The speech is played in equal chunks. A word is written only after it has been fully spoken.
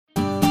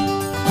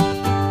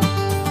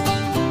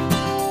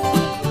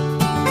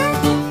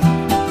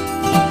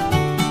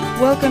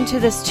Welcome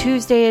to this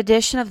Tuesday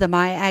edition of the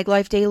My Ag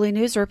Life Daily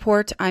News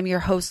Report. I'm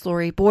your host,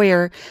 Lori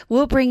Boyer.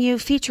 We'll bring you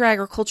feature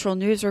agricultural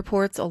news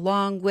reports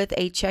along with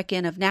a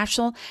check-in of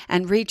national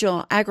and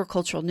regional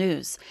agricultural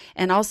news.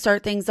 And I'll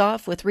start things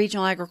off with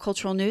regional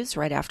agricultural news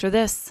right after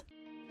this.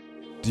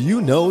 Do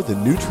you know the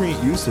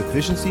nutrient use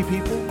efficiency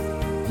people?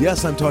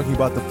 Yes, I'm talking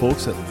about the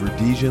folks at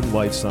Verdesian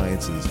Life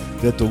Sciences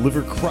that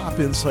deliver crop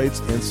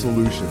insights and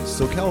solutions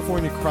so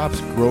California crops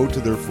grow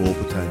to their full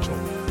potential.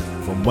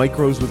 From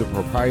micros with a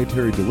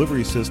proprietary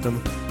delivery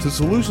system to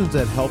solutions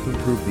that help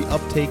improve the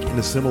uptake and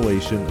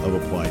assimilation of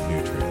applied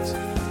nutrients.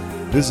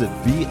 Visit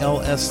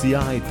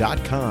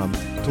VLSCI.com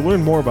to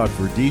learn more about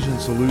Verdesian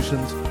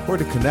solutions or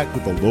to connect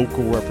with a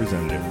local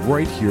representative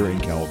right here in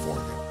California.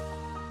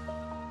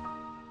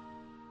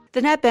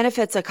 The net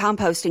benefits of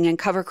composting and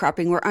cover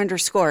cropping were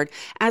underscored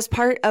as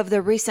part of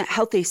the recent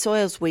Healthy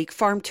Soils Week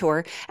farm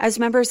tour as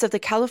members of the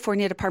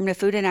California Department of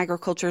Food and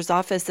Agriculture's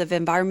Office of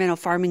Environmental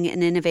Farming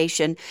and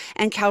Innovation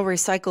and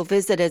CalRecycle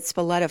visited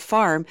Spoleta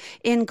Farm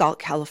in Galt,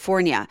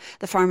 California.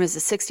 The farm is a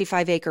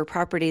 65-acre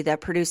property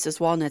that produces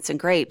walnuts and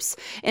grapes.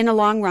 In the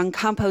long run,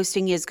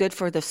 composting is good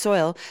for the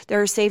soil.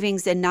 There are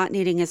savings in not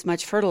needing as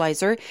much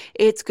fertilizer.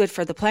 It's good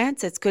for the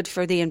plants. It's good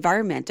for the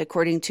environment,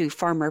 according to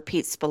farmer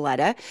Pete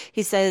Spoleta.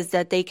 He says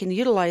that they can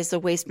utilize the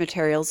waste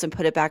materials and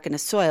put it back in the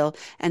soil,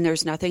 and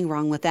there's nothing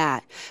wrong with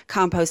that.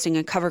 Composting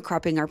and cover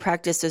cropping are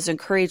practices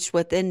encouraged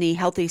within the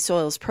Healthy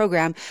Soils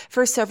program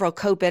for several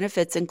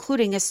co-benefits,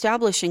 including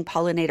establishing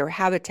pollinator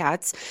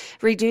habitats,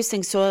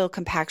 reducing soil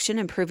compaction,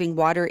 improving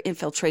water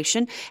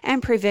infiltration,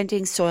 and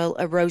preventing soil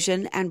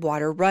erosion and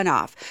water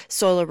runoff.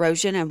 Soil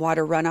erosion and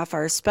water runoff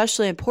are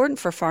especially important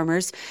for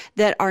farmers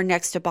that are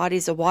next to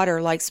bodies of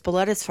water like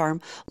Spoleta's farm,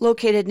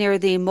 located near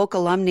the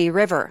Mokelumne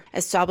River.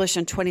 Established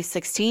in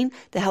 2016,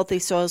 the Healthy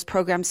Soils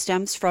program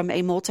stems from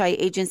a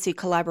multi-agency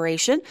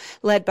collaboration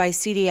led by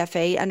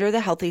CDFA under the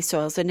Healthy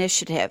Soils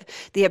Initiative.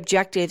 The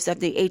objectives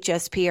of the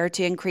HSP are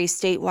to increase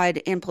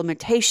statewide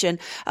implementation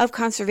of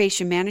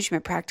conservation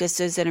management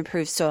practices and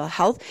improve soil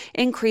health,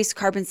 increase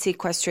carbon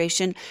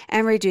sequestration,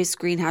 and reduce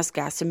greenhouse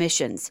gas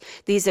emissions.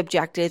 These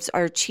objectives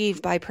are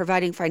achieved by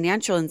providing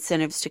financial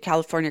incentives to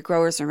California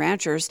growers and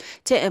ranchers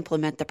to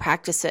implement the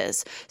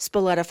practices.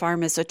 Spoleta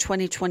Farm is a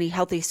 2020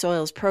 Healthy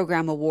Soils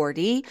Program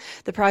awardee.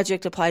 The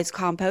project applies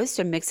compost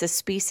and mixes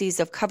species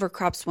of cover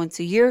crops once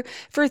a year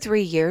for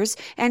 3 years,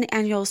 and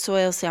annual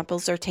soil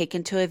samples are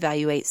taken to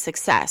evaluate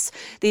success.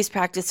 These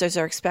practices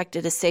are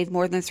expected to save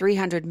more than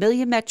 300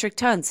 million metric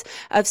tons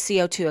of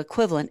CO2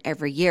 equivalent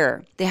every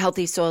year. The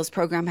Healthy Soils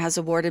program has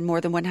awarded more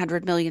than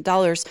 $100 million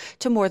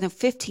to more than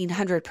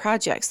 1,500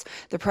 projects.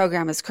 The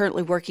program is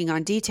currently working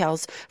on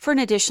details for an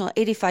additional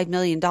 $85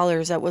 million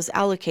that was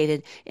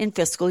allocated in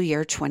fiscal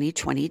year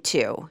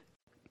 2022.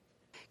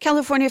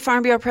 California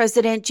Farm Bureau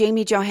President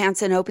Jamie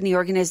Johansson opened the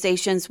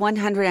organization's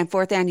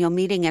 104th annual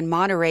meeting in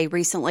Monterey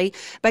recently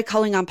by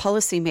calling on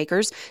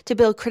policymakers to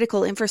build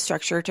critical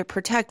infrastructure to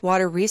protect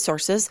water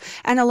resources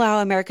and allow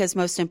America's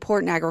most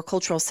important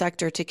agricultural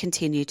sector to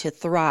continue to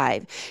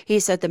thrive. He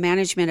said the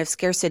management of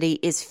scarcity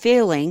is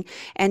failing,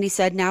 and he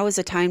said now is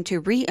a time to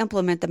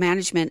re-implement the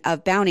management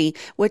of bounty,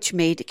 which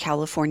made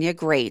California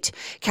great.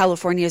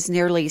 California's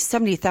nearly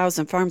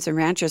 70,000 farms and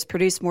ranches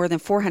produce more than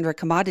 400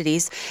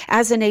 commodities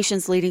as the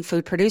nation's leading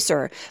food producer.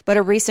 But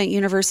a recent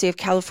University of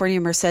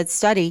California Merced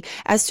study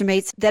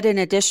estimates that an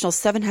additional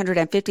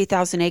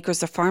 750,000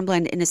 acres of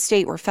farmland in the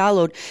state were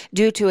fallowed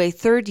due to a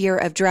third year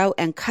of drought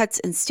and cuts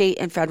in state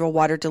and federal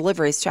water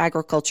deliveries to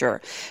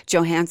agriculture.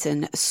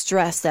 Johansson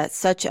stressed that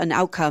such an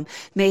outcome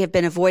may have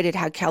been avoided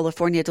had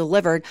California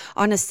delivered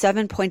on a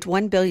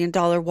 $7.1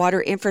 billion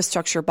water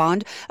infrastructure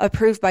bond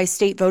approved by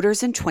state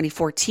voters in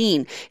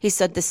 2014. He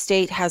said the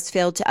state has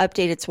failed to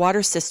update its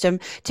water system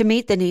to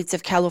meet the needs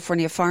of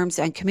California farms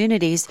and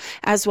communities,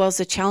 as well as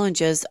the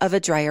challenges of a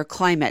drier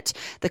climate.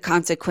 The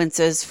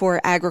consequences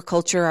for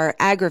agriculture are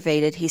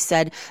aggravated, he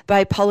said,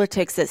 by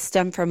politics that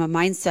stem from a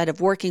mindset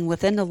of working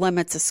within the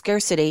limits of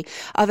scarcity,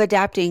 of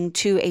adapting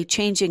to a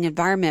changing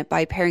environment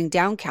by paring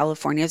down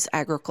California's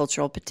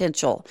agricultural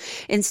potential.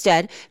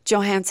 Instead,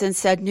 Johansson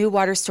said new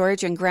water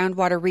storage and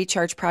groundwater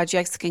recharge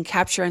projects can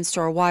capture and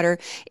store water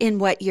in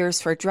wet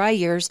years for dry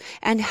years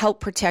and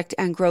help protect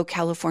and grow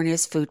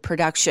California's food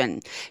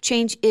production.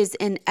 Change is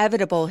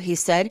inevitable, he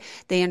said.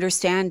 They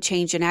understand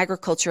change in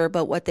agriculture,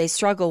 but what they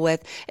struggle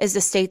with is a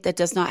state that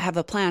does not have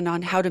a plan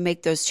on how to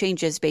make those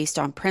changes based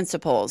on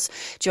principles.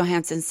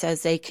 Johansson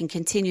says they can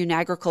continue in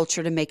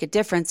agriculture to make a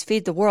difference,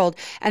 feed the world,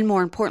 and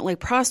more importantly,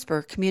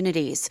 prosper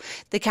communities.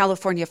 The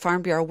California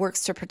Farm Bureau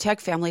works to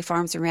protect family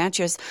farms and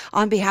ranches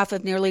on behalf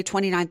of nearly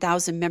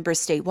 29,000 members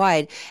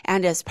statewide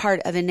and as part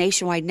of a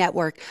nationwide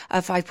network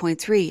of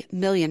 5.3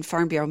 million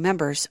Farm Bureau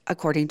members,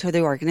 according to the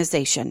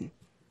organization.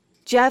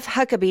 Jeff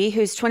Huckabee,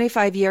 whose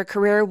 25-year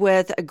career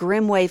with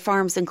Grimway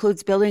Farms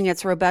includes building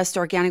its robust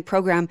organic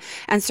program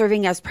and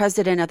serving as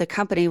president of the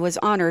company, was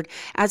honored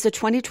as the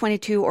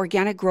 2022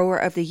 Organic Grower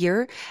of the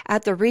Year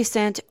at the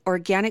recent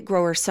Organic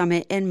Grower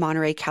Summit in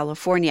Monterey,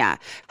 California.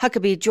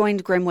 Huckabee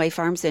joined Grimway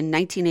Farms in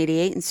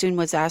 1988 and soon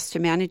was asked to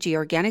manage the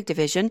organic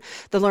division.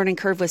 The learning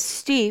curve was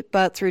steep,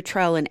 but through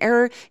trial and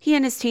error, he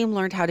and his team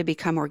learned how to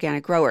become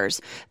organic growers.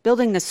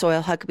 Building the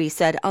soil, Huckabee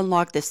said,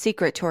 unlocked the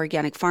secret to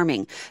organic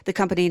farming. The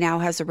company now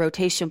has a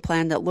rotation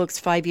plan that looks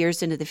 5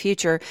 years into the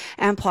future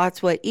and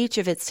plots what each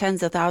of its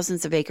tens of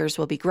thousands of acres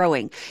will be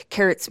growing.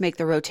 Carrots make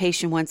the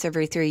rotation once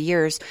every 3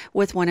 years,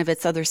 with one of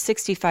its other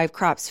 65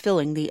 crops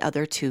filling the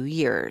other 2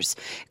 years.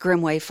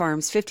 Grimway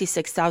farms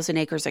 56,000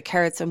 acres of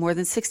carrots and more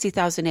than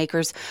 60,000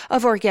 acres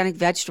of organic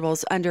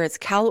vegetables under its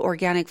Cal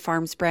Organic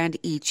Farms brand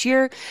each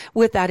year,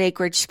 with that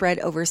acreage spread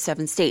over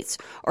 7 states.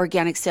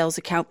 Organic sales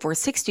account for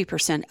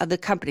 60% of the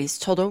company's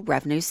total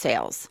revenue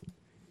sales.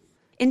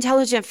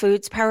 Intelligent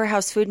Foods,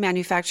 powerhouse food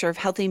manufacturer of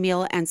healthy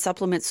meal and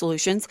supplement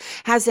solutions,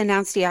 has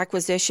announced the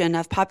acquisition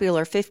of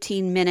popular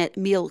 15-minute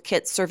meal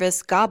kit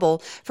service Gobble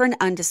for an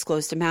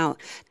undisclosed amount.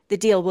 The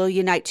deal will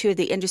unite two of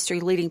the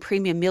industry-leading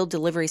premium meal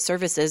delivery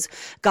services,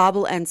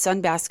 Gobble and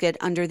Sunbasket,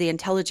 under the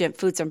Intelligent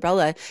Foods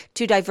umbrella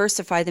to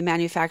diversify the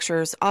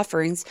manufacturer's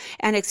offerings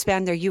and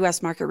expand their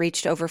U.S. market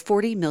reach to over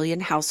 40 million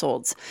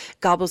households.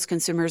 Gobble's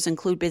consumers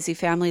include busy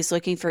families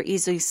looking for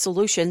easy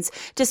solutions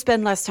to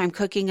spend less time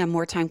cooking and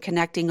more time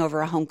connecting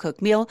over a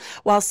home-cooked meal,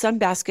 while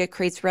Sunbasket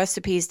creates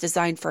recipes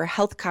designed for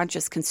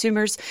health-conscious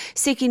consumers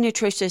seeking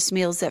nutritious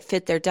meals that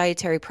fit their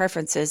dietary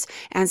preferences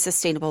and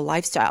sustainable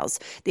lifestyles.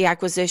 The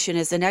acquisition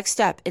is the next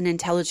step in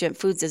Intelligent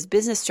Foods'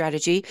 business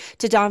strategy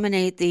to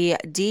dominate the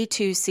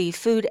D2C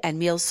food and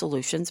meal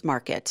solutions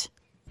market.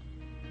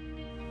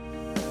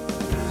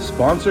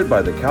 Sponsored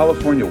by the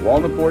California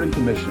Walnut Board and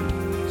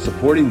Commission,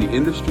 supporting the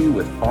industry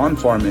with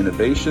on-farm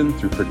innovation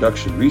through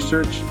production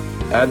research,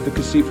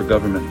 advocacy for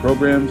government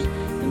programs,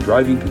 and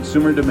driving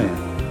consumer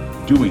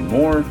demand. Doing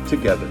more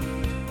together.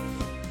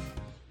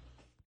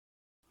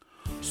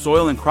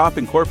 Soil and Crop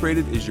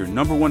Incorporated is your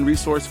 #1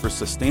 resource for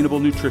sustainable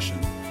nutrition.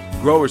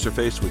 Growers are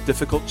faced with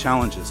difficult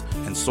challenges,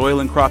 and Soil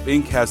and Crop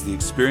Inc. has the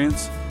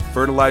experience,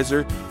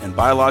 fertilizer, and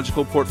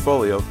biological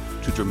portfolio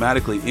to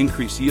dramatically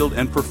increase yield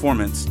and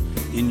performance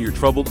in your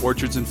troubled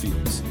orchards and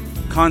fields.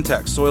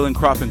 Contact Soil and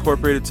Crop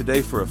Incorporated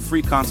today for a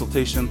free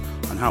consultation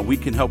on how we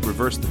can help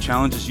reverse the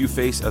challenges you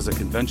face as a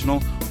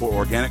conventional or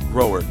organic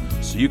grower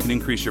so you can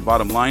increase your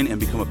bottom line and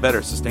become a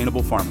better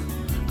sustainable farmer.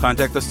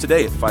 Contact us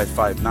today at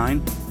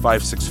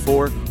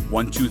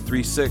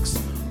 559-564-1236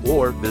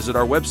 or visit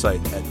our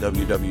website at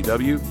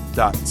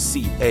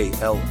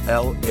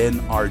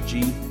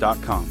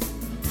www.callnrg.com.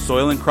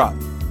 Soil and Crop,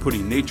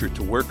 putting nature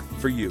to work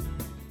for you.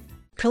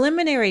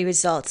 Preliminary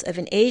results of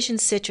an Asian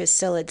citrus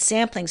psyllid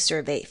sampling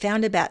survey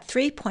found about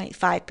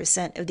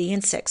 3.5% of the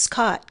insects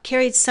caught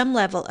carried some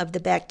level of the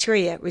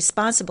bacteria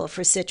responsible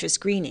for citrus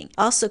greening,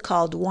 also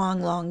called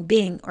Huang Long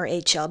Bing or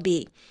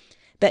HLB.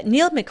 But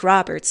Neil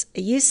McRoberts,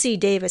 a UC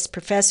Davis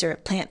professor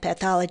of plant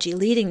pathology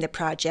leading the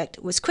project,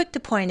 was quick to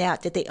point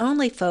out that they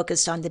only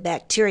focused on the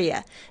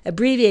bacteria,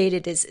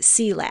 abbreviated as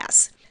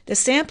CLAS. The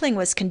sampling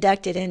was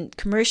conducted in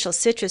commercial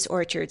citrus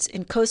orchards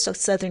in coastal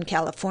Southern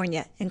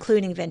California,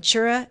 including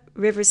Ventura,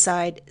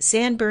 Riverside,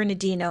 San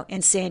Bernardino,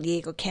 and San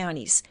Diego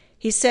counties.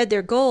 He said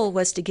their goal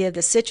was to give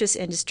the citrus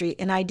industry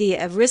an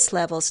idea of risk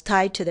levels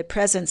tied to the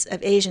presence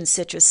of Asian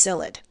citrus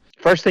psyllid.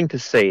 First thing to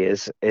say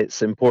is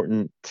it's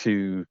important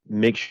to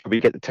make sure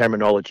we get the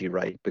terminology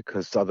right,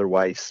 because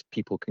otherwise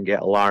people can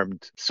get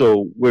alarmed.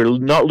 So we're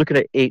not looking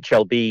at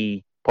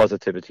HLB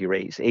positivity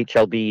rates.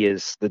 HLB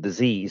is the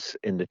disease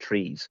in the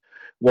trees.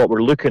 What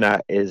we're looking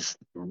at is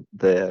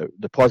the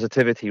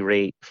positivity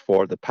rate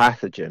for the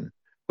pathogen,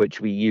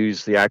 which we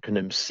use the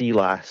acronym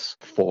CLAS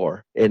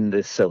for in the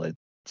psyllid.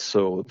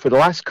 So for the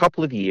last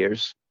couple of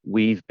years,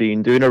 we've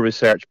been doing a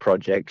research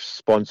project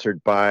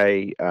sponsored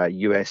by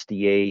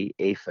USDA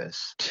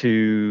APHIS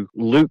to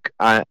look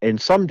at, in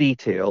some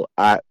detail,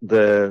 at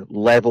the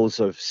levels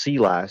of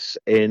CLAS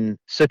in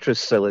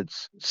citrus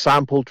psyllids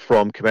sampled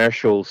from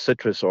commercial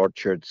citrus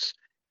orchards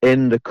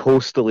in the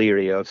coastal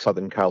area of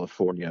Southern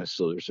California.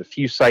 So there's a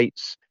few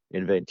sites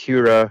in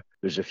Ventura,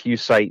 there's a few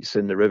sites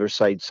in the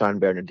Riverside, San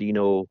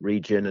Bernardino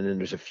region, and then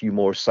there's a few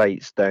more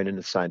sites down in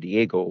the San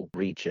Diego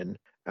region.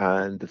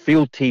 And the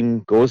field team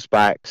goes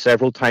back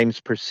several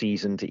times per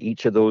season to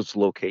each of those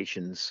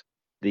locations.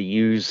 They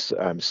use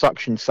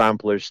suction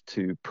samplers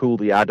to pull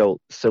the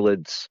adult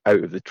psyllids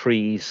out of the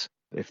trees.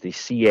 If they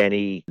see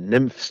any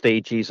nymph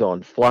stages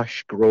on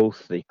flush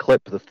growth, they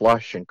clip the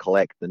flush and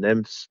collect the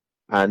nymphs.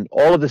 And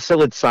all of the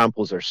psyllid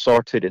samples are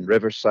sorted in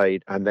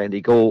Riverside, and then they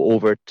go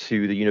over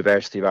to the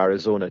University of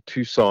Arizona,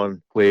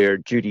 Tucson, where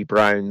Judy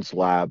Brown's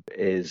lab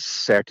is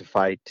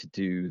certified to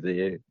do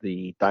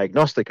the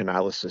diagnostic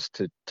analysis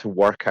to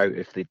work out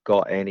if they've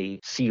got any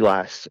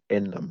CLAS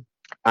in them.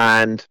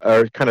 And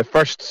our kind of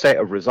first set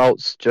of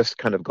results just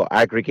kind of got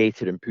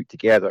aggregated and put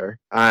together.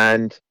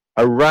 And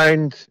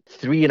around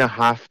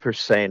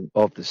 3.5%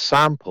 of the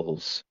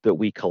samples that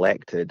we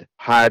collected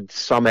had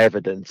some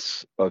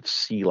evidence of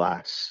sea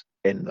lice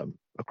in them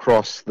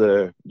across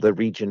the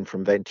region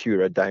from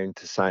Ventura down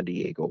to San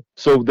Diego.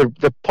 So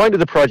the point of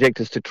the project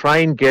is to try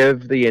and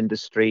give the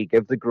industry,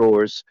 give the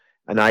growers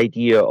an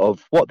idea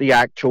of what the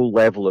actual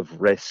level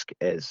of risk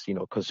is,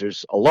 because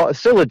there's a lot of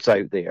psyllids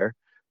out there,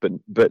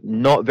 but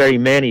not very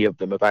many of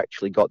them have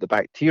actually got the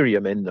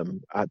bacterium in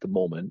them at the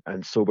moment.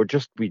 And so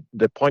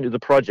the point of the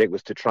project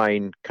was to try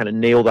and kind of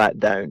nail that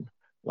down.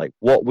 Like,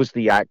 what was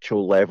the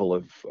actual level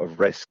of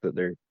risk that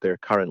they're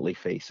currently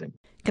facing?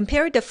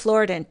 Compared to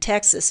Florida and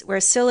Texas, where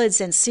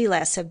psyllids and sea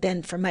lice have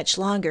been for much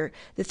longer,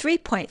 the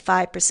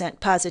 3.5%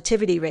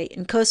 positivity rate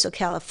in coastal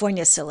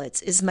California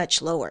psyllids is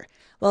much lower.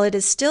 While it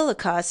is still a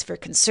cause for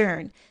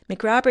concern,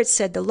 McRoberts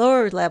said the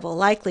lower level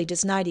likely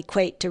does not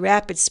equate to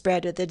rapid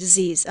spread of the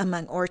disease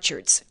among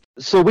orchards.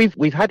 So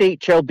we've had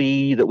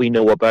HLB that we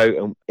know about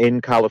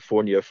in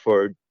California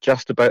for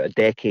just about a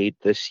decade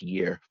this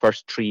year.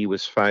 First tree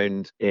was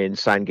found in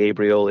San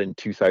Gabriel in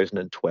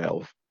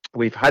 2012.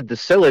 We've had the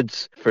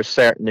psyllids for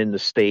certain in the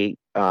state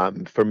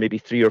for maybe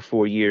 3 or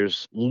 4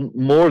 years,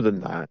 more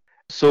than that.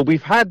 So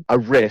we've had a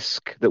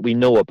risk that we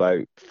know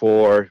about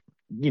for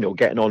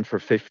getting on for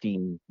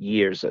 15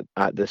 years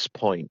at this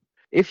point.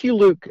 If you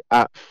look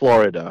at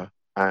Florida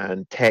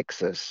and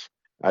Texas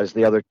as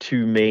the other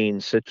two main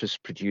citrus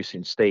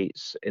producing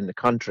states in the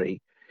country,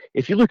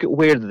 if you look at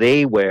where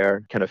they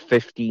were kind of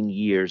 15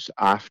 years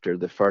after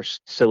the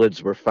first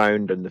psyllids were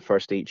found and the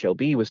first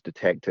HLB was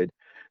detected,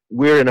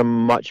 we're in a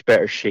much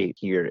better shape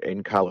here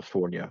in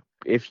California.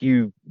 If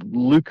you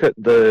look at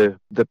the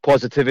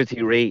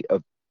positivity rate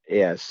of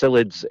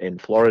psyllids in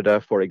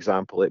Florida, for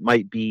example, it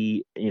might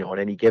be, on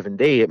any given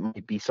day, it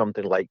might be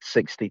something like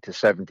 60 to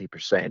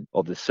 70%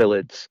 of the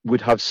psyllids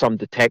would have some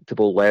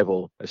detectable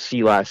level of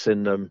sea lice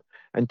in them.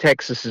 And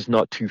Texas is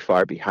not too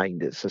far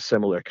behind. It's a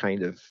similar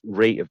kind of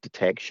rate of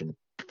detection.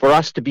 For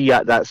us to be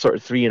at that sort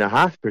of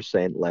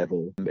 3.5%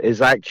 level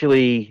is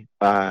actually,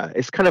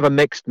 it's kind of a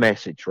mixed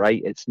message,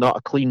 right? It's not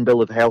a clean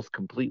bill of health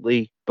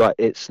completely, but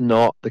it's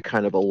not the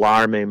kind of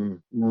alarming,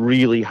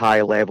 really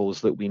high levels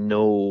that we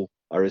know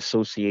are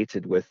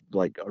associated with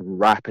like a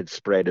rapid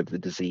spread of the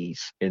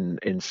disease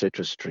in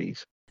citrus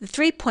trees. The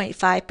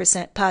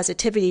 3.5%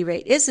 positivity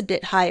rate is a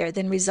bit higher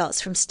than results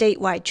from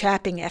statewide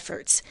trapping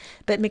efforts,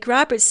 but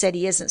McRoberts said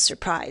he isn't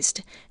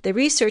surprised. The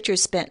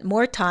researchers spent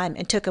more time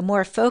and took a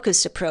more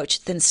focused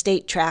approach than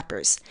state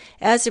trappers.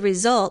 As a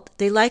result,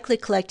 they likely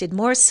collected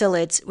more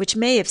psyllids, which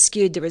may have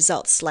skewed the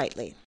results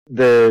slightly.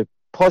 The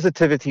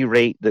positivity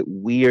rate that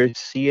we're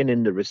seeing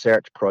in the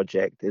research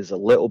project is a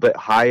little bit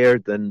higher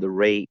than the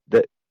rate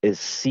that is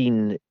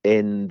seen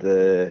in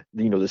the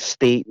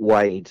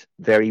statewide,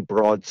 very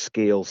broad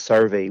scale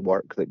survey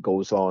work that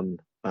goes on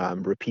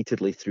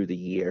repeatedly through the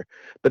year.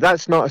 But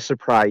that's not a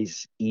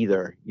surprise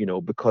either,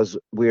 because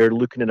we're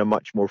looking in a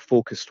much more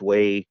focused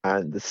way,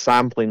 and the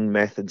sampling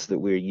methods that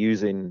we're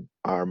using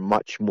are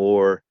much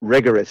more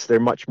rigorous.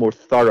 They're much more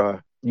thorough.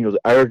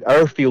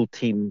 Our field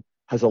team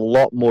has a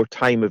lot more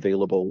time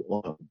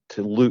available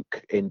to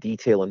look in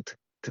detail and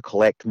to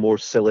collect more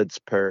psyllids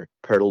per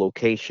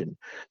location.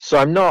 So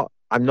I'm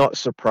not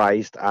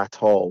surprised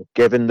at all,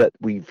 given that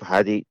we've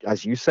had,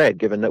 as you said,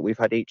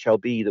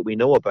 HLB that we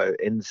know about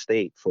in the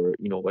state for,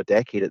 a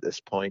decade at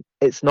this point.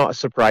 It's not a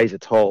surprise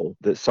at all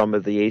that some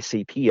of the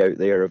ACP out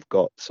there have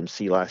got some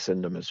sea lice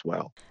in them as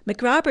well.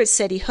 McRoberts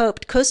said he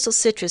hoped coastal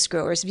citrus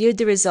growers viewed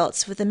the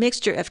results with a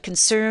mixture of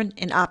concern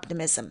and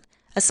optimism.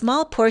 A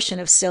small portion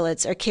of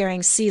psyllids are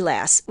carrying sea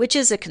lice, which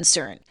is a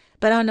concern.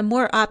 But on a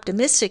more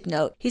optimistic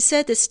note, he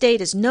said the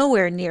state is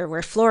nowhere near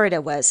where Florida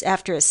was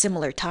after a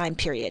similar time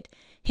period.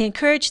 He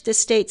encouraged the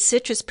state's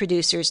citrus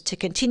producers to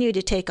continue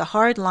to take a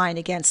hard line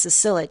against the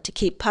psyllid to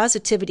keep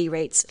positivity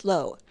rates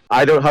low.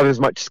 I don't have as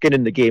much skin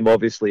in the game,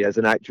 obviously, as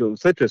an actual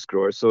citrus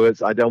grower, so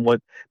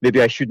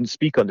maybe I shouldn't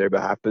speak on their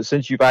behalf, but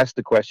since you've asked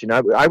the question,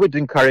 I would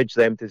encourage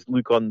them to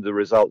look on the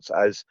results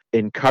as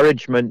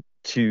encouragement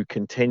to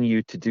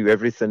continue to do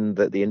everything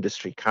that the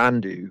industry can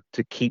do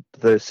to keep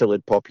the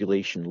psyllid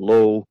population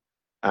low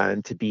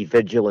and to be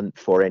vigilant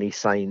for any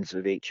signs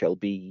of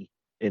HLB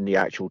in the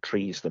actual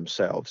trees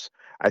themselves.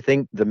 I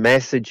think the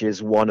message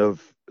is one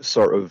of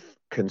sort of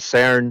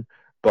concern,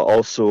 but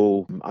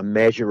also a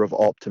measure of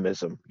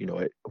optimism.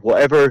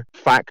 Whatever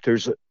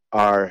factors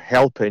are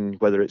helping,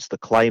 whether it's the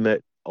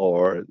climate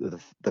or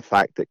the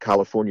fact that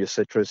California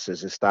citrus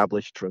is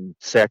established from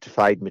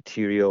certified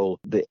material,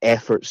 the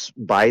efforts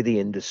by the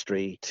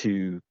industry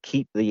to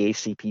keep the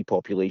ACP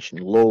population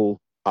low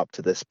up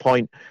to this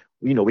point,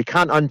 we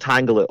can't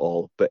untangle it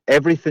all, but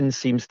everything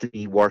seems to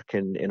be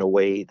working in a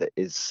way that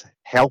is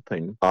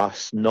helping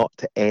us not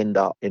to end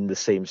up in the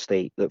same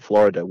state that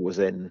Florida was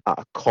in at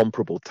a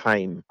comparable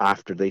time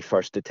after they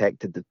first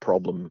detected the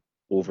problem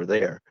over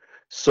there.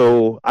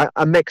 So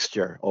a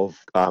mixture of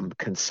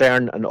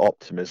concern and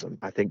optimism,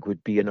 I think,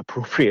 would be an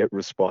appropriate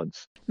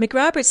response.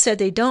 McRoberts said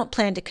they don't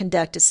plan to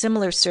conduct a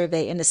similar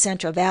survey in the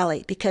Central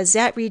Valley because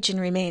that region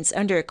remains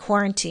under a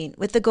quarantine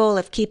with the goal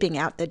of keeping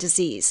out the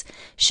disease.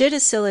 Should a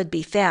psyllid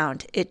be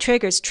found, it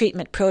triggers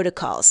treatment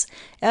protocols.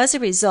 As a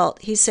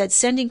result, he said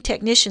sending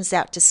technicians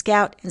out to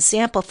scout and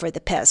sample for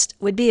the pest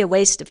would be a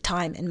waste of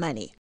time and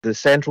money. The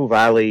Central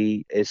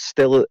Valley is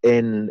still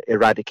in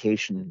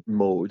eradication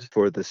mode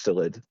for the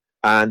psyllid.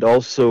 And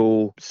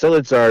also,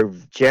 psyllids are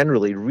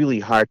generally really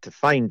hard to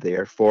find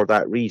there for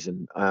that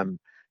reason.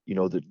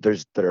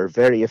 There are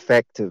very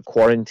effective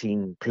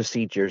quarantine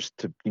procedures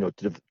to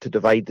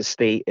divide the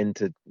state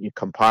into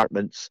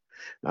compartments,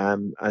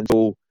 and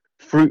so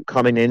fruit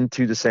coming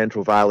into the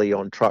Central Valley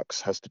on trucks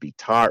has to be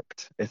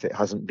tarped if it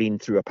hasn't been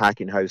through a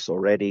packing house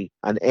already.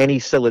 And any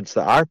psyllids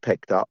that are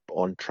picked up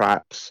on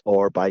traps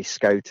or by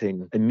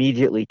scouting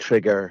immediately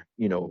trigger,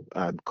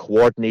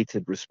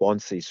 coordinated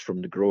responses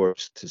from the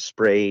growers to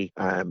spray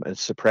and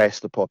suppress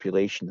the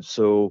population.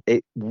 So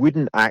it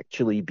wouldn't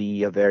actually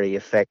be a very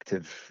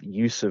effective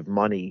use of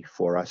money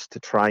for us to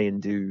try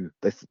and do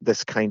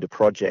this kind of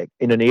project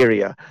in an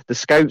area. The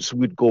scouts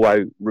would go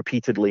out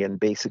repeatedly and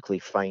basically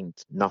find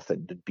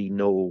nothing. There'd be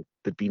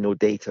no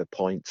data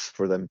points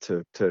for them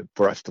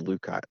for us to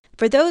look at.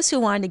 For those who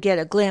want to get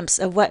a glimpse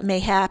of what may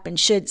happen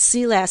should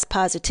CLAS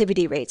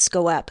positivity rates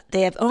go up,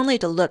 they have only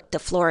to look to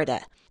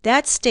Florida.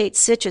 That state's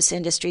citrus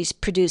industries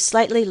produced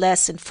slightly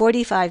less than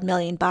 45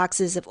 million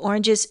boxes of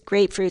oranges,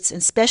 grapefruits,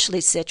 and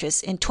specialty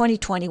citrus in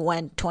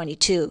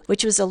 2021-22,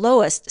 which was the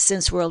lowest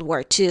since World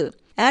War II.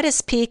 At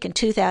its peak in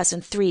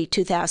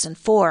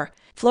 2003-2004,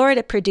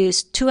 Florida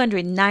produced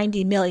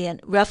 290 million,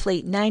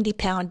 roughly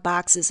 90-pound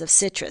boxes of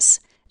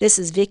citrus. This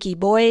is Vicki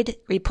Boyd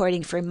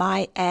reporting for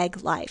My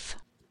Ag Life.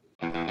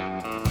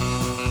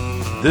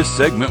 This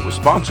segment was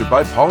sponsored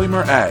by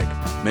Polymer Ag,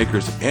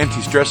 makers of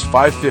Anti-Stress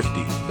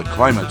 550, the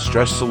climate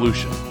stress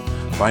solution.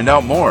 Find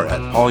out more at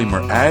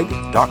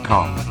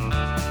polymerag.com.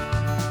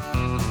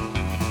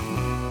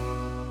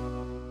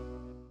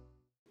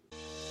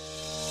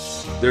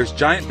 There's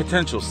giant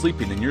potential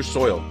sleeping in your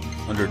soil.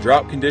 Under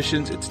drought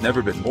conditions, it's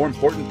never been more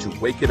important to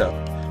wake it up.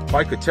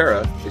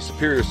 Phycoterra, a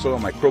superior soil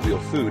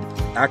microbial food,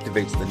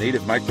 activates the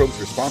native microbes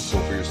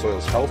responsible for your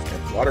soil's health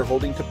and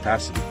water-holding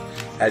capacity.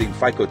 Adding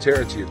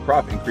Phycoterra to your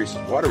crop increases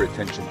water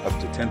retention up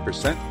to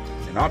 10%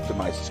 and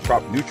optimizes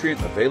crop nutrient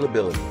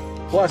availability.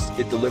 Plus,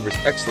 it delivers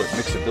excellent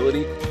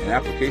mixability and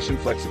application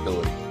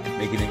flexibility,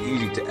 making it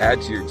easy to add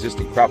to your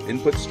existing crop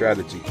input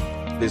strategy.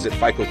 Visit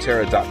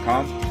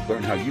Phycoterra.com to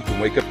learn how you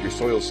can wake up your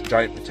soil's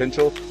giant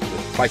potential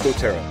with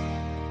Phycoterra.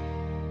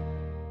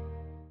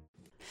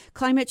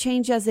 Climate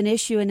change as an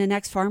issue in the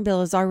next farm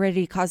bill is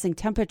already causing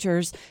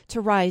temperatures to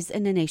rise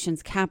in the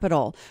nation's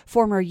capital.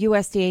 Former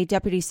USDA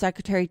Deputy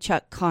Secretary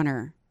Chuck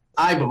Connor.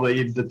 I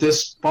believe that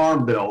this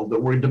farm bill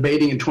that we're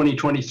debating in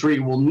 2023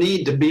 will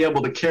need to be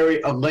able to carry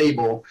a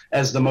label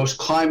as the most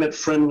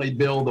climate-friendly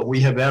bill that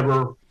we have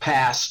ever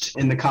passed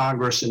in the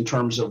Congress in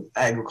terms of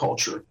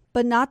agriculture.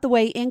 But not the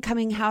way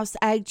incoming House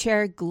Ag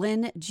Chair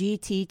Glenn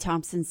G.T.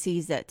 Thompson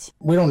sees it.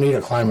 We don't need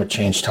a climate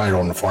change title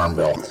in the Farm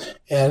Bill.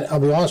 And I'll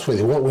be honest with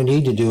you, what we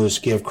need to do is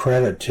give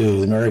credit to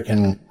the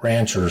American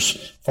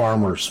ranchers,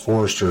 farmers,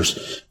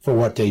 foresters for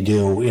what they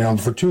do.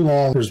 For too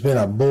long, there's been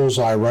a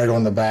bullseye right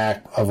on the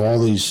back of all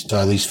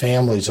these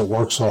families that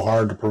work so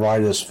hard to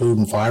provide us food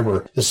and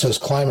fiber that says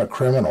climate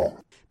criminal.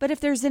 But if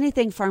there's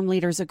anything farm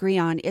leaders agree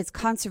on, it's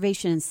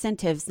conservation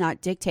incentives, not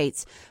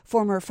dictates.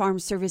 Former Farm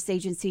Service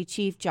Agency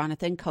Chief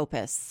Jonathan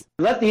Kopis.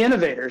 Let the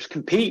innovators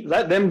compete.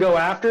 Let them go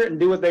after it and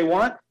do what they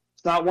want.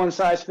 It's not one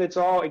size fits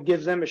all. It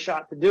gives them a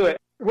shot to do it.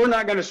 We're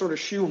not going to sort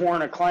of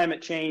shoehorn a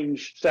climate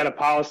change set of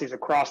policies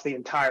across the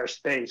entire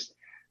space.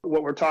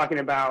 What we're talking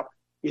about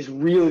is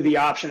really the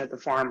option at the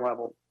farm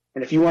level.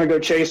 And if you want to go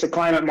chase a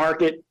climate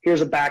market, here's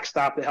a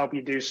backstop to help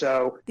you do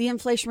so. The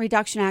Inflation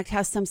Reduction Act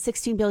has some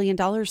 $16 billion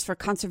for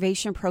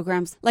conservation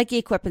programs like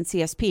EQIP and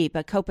CSP,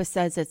 but Kopis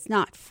says it's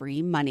not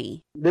free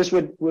money. This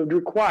would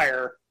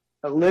require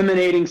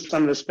eliminating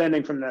some of the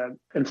spending from the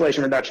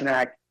Inflation Reduction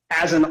Act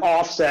as an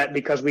offset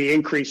because we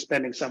increase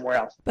spending somewhere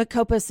else. But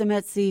Kopis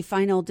admits the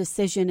final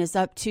decision is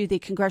up to the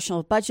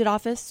Congressional Budget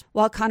Office,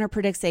 while Connor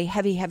predicts a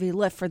heavy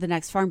lift for the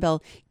next farm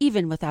bill,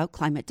 even without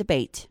climate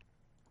debate.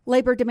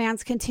 Labor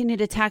demands continue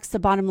to tax the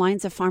bottom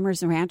lines of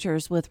farmers and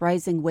ranchers with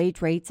rising wage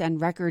rates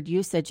and record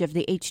usage of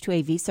the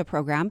H-2A visa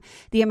program.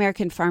 The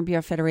American Farm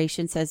Bureau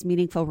Federation says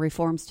meaningful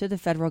reforms to the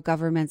federal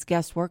government's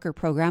guest worker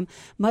program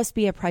must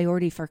be a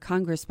priority for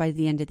Congress by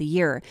the end of the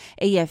year.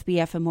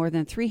 AFBF and more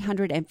than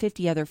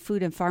 350 other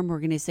food and farm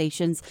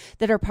organizations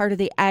that are part of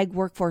the Ag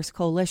Workforce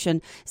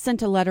Coalition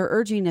sent a letter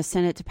urging the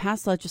Senate to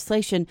pass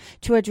legislation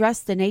to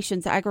address the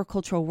nation's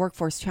agricultural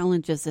workforce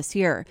challenges this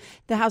year.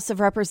 The House of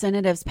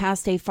Representatives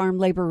passed a farm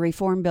labor labor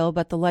reform bill,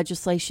 but the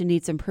legislation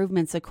needs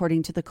improvements,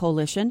 according to the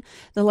coalition.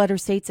 The letter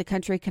states the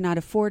country cannot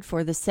afford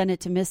for the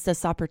Senate to miss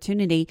this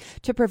opportunity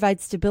to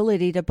provide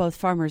stability to both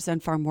farmers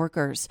and farm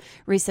workers.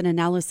 Recent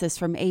analysis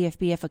from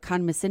AFBF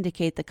economists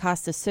indicate the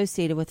costs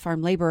associated with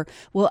farm labor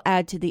will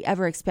add to the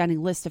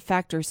ever-expanding list of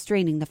factors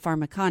straining the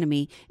farm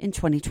economy in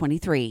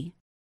 2023.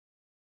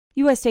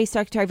 USDA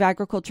Secretary of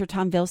Agriculture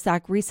Tom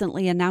Vilsack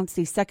recently announced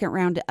the second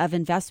round of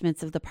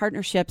investments of the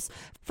Partnerships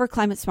for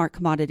Climate-Smart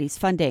Commodities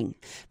funding.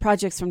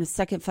 Projects from the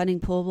second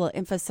funding pool will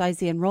emphasize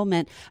the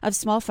enrollment of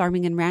small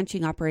farming and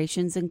ranching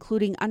operations,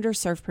 including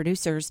underserved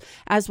producers,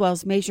 as well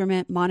as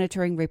measurement,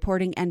 monitoring,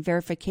 reporting, and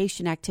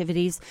verification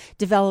activities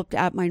developed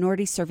at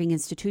minority-serving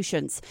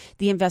institutions.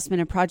 The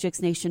investment in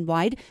projects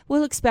nationwide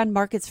will expand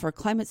markets for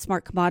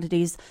climate-smart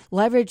commodities,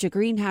 leverage the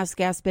greenhouse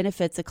gas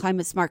benefits of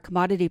climate-smart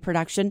commodity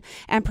production,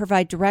 and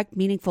provide direct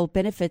meaningful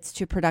benefits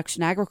to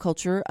production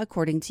agriculture,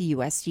 according to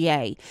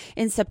USDA.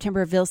 In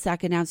September,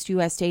 Vilsack announced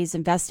USDA is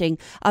investing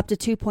up to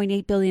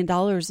 $2.8 billion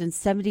in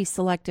 70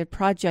 selected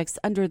projects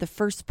under the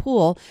first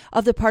pool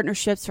of the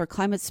Partnerships for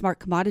Climate-Smart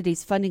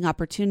Commodities funding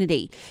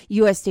opportunity.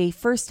 USDA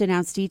first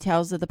announced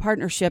details of the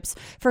Partnerships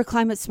for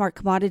Climate-Smart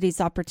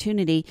Commodities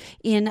opportunity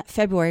in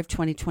February of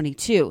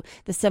 2022.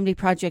 The 70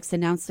 projects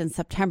announced in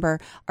September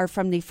are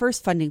from the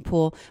first funding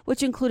pool,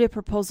 which included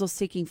proposals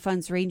seeking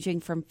funds ranging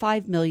from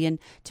 $5 million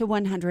to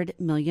 $100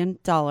 million.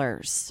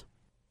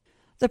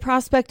 The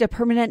prospect of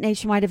permanent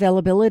nationwide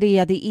availability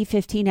of the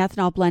E15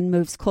 ethanol blend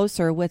moves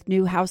closer with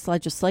new House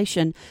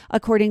legislation,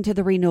 according to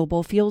the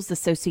Renewable Fuels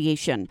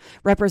Association.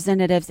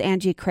 Representatives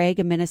Angie Craig,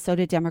 a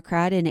Minnesota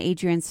Democrat, and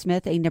Adrian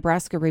Smith, a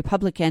Nebraska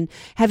Republican,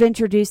 have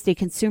introduced the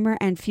Consumer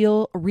and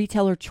Fuel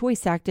Retailer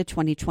Choice Act of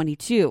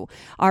 2022.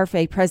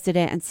 RFA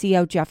President and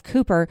CEO Jeff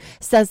Cooper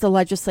says the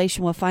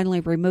legislation will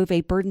finally remove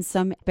a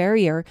burdensome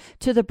barrier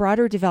to the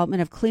broader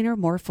development of cleaner,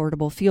 more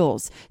affordable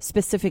fuels.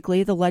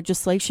 Specifically, the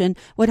legislation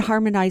would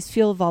harmonize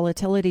fuel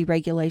volatility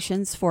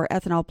regulations for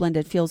ethanol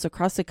blended fuels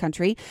across the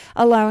country,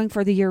 allowing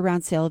for the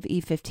year-round sale of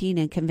E15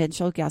 in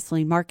conventional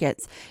gasoline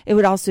markets. It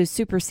would also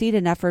supersede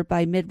an effort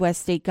by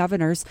Midwest state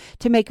governors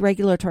to make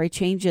regulatory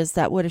changes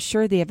that would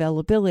assure the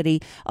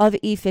availability of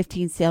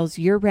E15 sales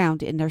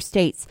year-round in their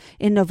states.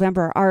 In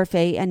November,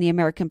 RFA and the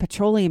American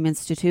Petroleum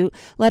Institute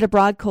led a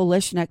broad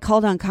coalition that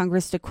called on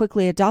Congress to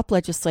quickly adopt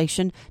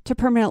legislation to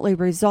permanently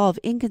resolve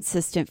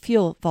inconsistent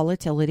fuel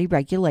volatility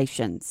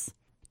regulations.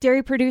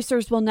 Dairy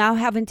producers will now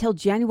have until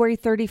January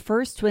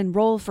 31st to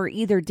enroll for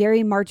either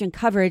dairy margin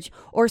coverage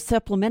or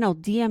supplemental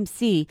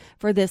DMC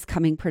for this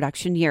coming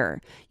production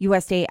year.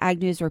 USDA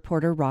Ag News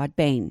reporter Rod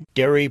Bain.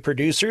 Dairy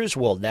producers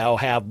will now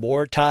have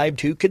more time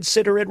to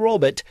consider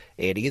enrollment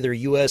in either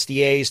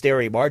USDA's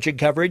dairy margin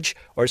coverage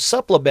or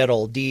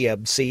supplemental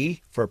DMC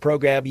for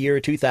program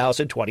year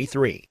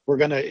 2023. We're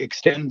going to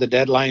extend the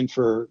deadline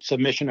for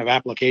submission of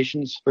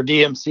applications for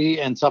DMC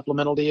and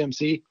supplemental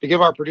DMC to give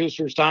our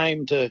producers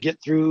time to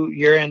get through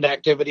year-end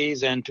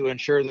activities and to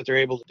ensure that they're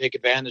able to take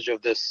advantage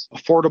of this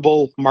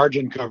affordable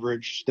margin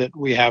coverage that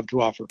we have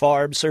to offer.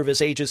 Farm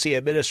Service Agency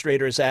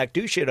Administrator Zach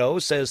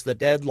Ducheneau says the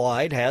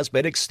deadline has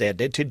been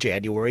extended to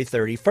January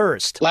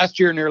 31st. Last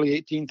year, nearly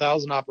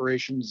 18,000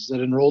 operations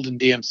that enrolled in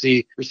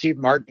DMC received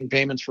margin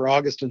payments for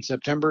August and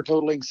September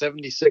totaling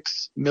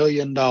 $76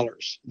 million.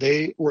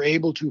 They were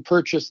able to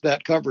purchase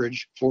that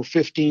coverage for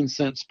 15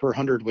 cents per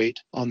hundredweight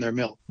on their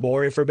milk.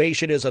 More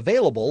information is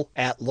available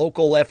at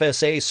local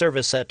FSA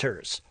service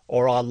centers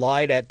or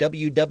online at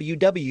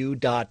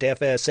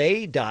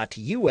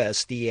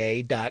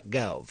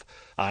www.fsa.usda.gov.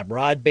 I'm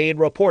Rod Bain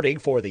reporting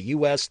for the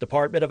U.S.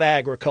 Department of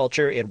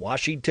Agriculture in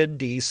Washington,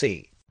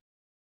 D.C.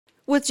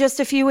 With just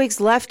a few weeks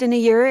left in a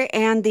year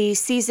and the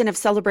season of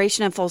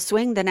celebration in full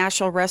swing, the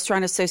National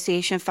Restaurant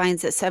Association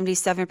finds that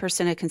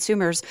 77% of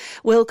consumers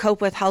will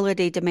cope with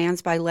holiday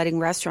demands by letting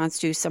restaurants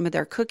do some of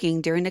their cooking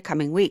during the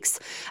coming weeks.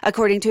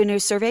 According to a new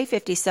survey,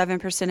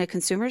 57% of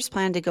consumers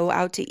plan to go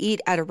out to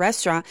eat at a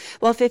restaurant,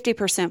 while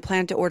 50%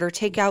 plan to order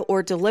takeout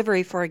or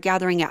delivery for a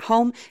gathering at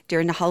home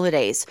during the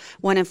holidays.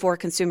 1 in 4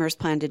 consumers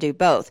plan to do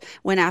both.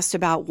 When asked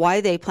about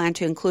why they plan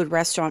to include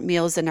restaurant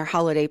meals in their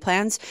holiday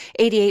plans,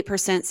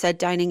 88% said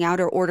dining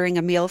out or ordering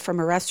a meal from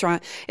a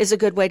restaurant is a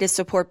good way to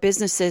support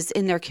businesses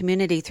in their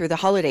community through the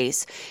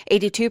holidays.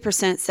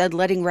 82% said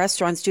letting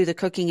restaurants do the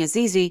cooking is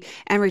easy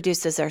and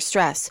reduces their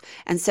stress.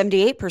 And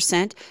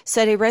 78%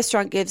 said a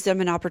restaurant gives them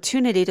an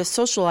opportunity to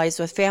socialize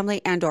with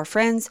family and or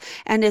friends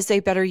and is a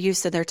better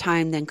use of their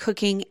time than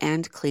cooking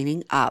and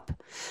cleaning up.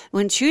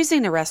 When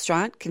choosing a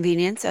restaurant,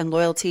 convenience and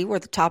loyalty were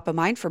the top of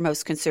mind for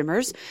most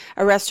consumers.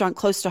 A restaurant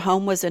close to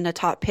home was in the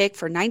top pick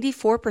for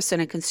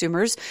 94% of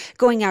consumers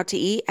going out to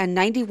eat and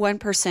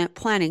 91%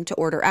 planning to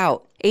order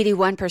out.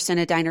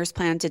 81% of diners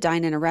plan to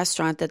dine in a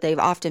restaurant that they've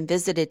often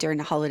visited during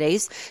the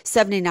holidays.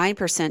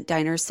 79%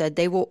 diners said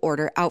they will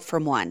order out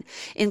from one.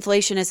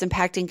 Inflation is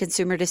impacting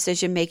consumer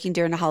decision-making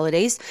during the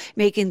holidays,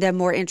 making them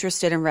more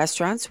interested in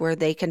restaurants where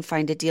they can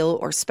find a deal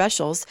or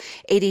specials.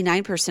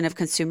 89% of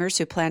consumers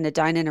who plan to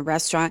dine in a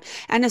restaurant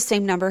and the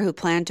same number who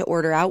plan to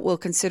order out will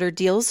consider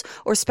deals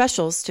or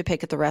specials to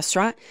pick at the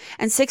restaurant.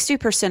 And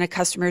 60% of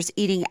customers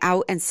eating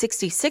out and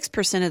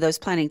 66% of those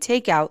planning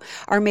takeout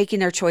are making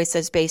their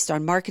choices based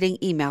on marketing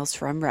emails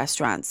from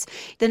restaurants.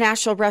 The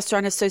National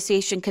Restaurant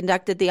Association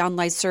conducted the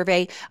online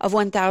survey of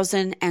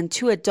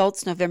 1,002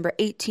 adults November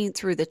 18th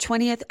through the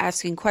 20th,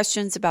 asking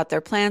questions about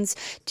their plans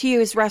to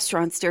use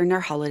restaurants during their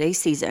holiday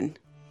season.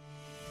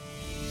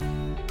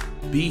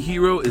 Bee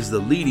Hero is the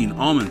leading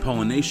almond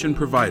pollination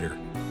provider.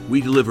 We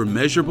deliver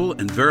measurable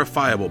and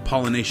verifiable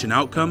pollination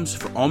outcomes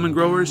for almond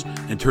growers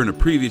and turn a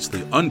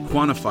previously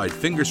unquantified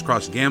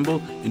fingers-crossed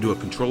gamble into a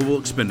controllable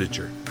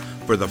expenditure.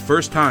 For the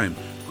first time,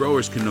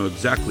 growers can know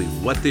exactly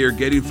what they are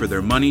getting for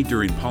their money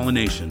during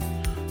pollination.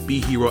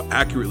 Bee Hero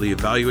accurately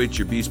evaluates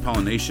your bee's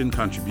pollination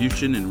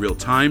contribution in real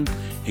time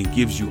and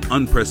gives you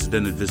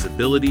unprecedented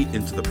visibility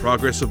into the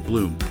progress of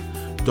bloom.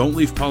 Don't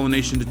leave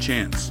pollination to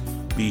chance.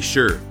 Be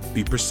sure,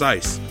 be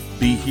precise,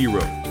 Bee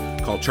Hero.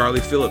 Call Charlie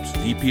Phillips,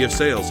 VP of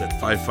Sales at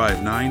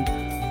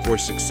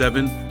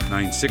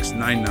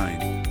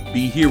 559-467-9699.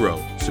 Bee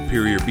Hero,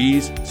 superior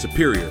bees,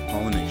 superior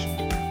pollination.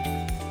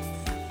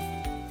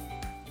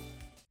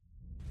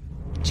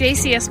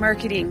 JCS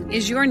Marketing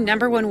is your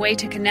 #1 way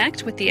to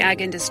connect with the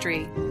ag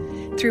industry.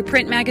 Through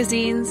print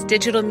magazines,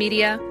 digital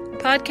media,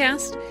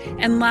 podcast,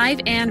 and live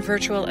and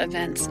virtual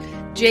events,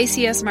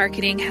 JCS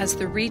Marketing has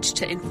the reach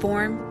to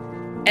inform,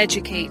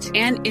 educate,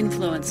 and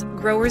influence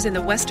growers in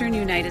the western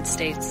United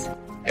States.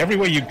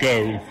 Everywhere you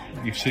go,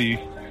 you see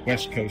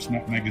West Coast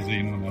Nut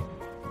Magazine on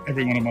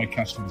every one of my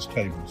customers'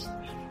 tables.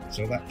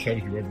 So that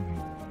tells you everything.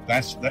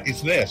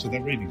 It's there, so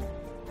they're reading it.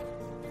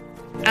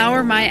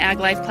 Our My Ag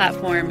Life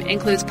platform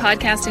includes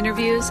podcast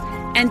interviews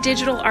and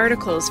digital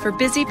articles for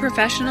busy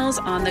professionals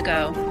on the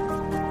go.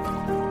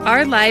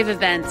 Our live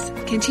events,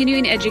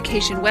 continuing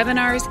education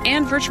webinars,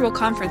 and virtual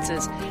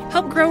conferences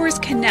help growers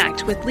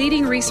connect with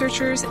leading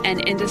researchers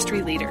and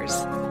industry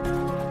leaders.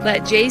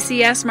 Let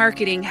JCS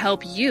Marketing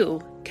help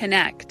you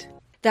connect.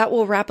 That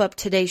will wrap up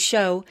today's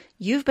show.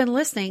 You've been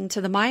listening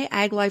to the My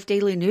Ag Life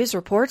Daily News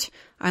Report.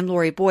 I'm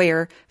Lori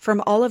Boyer.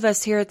 From all of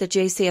us here at the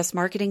JCS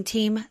Marketing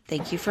team,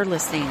 thank you for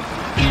listening.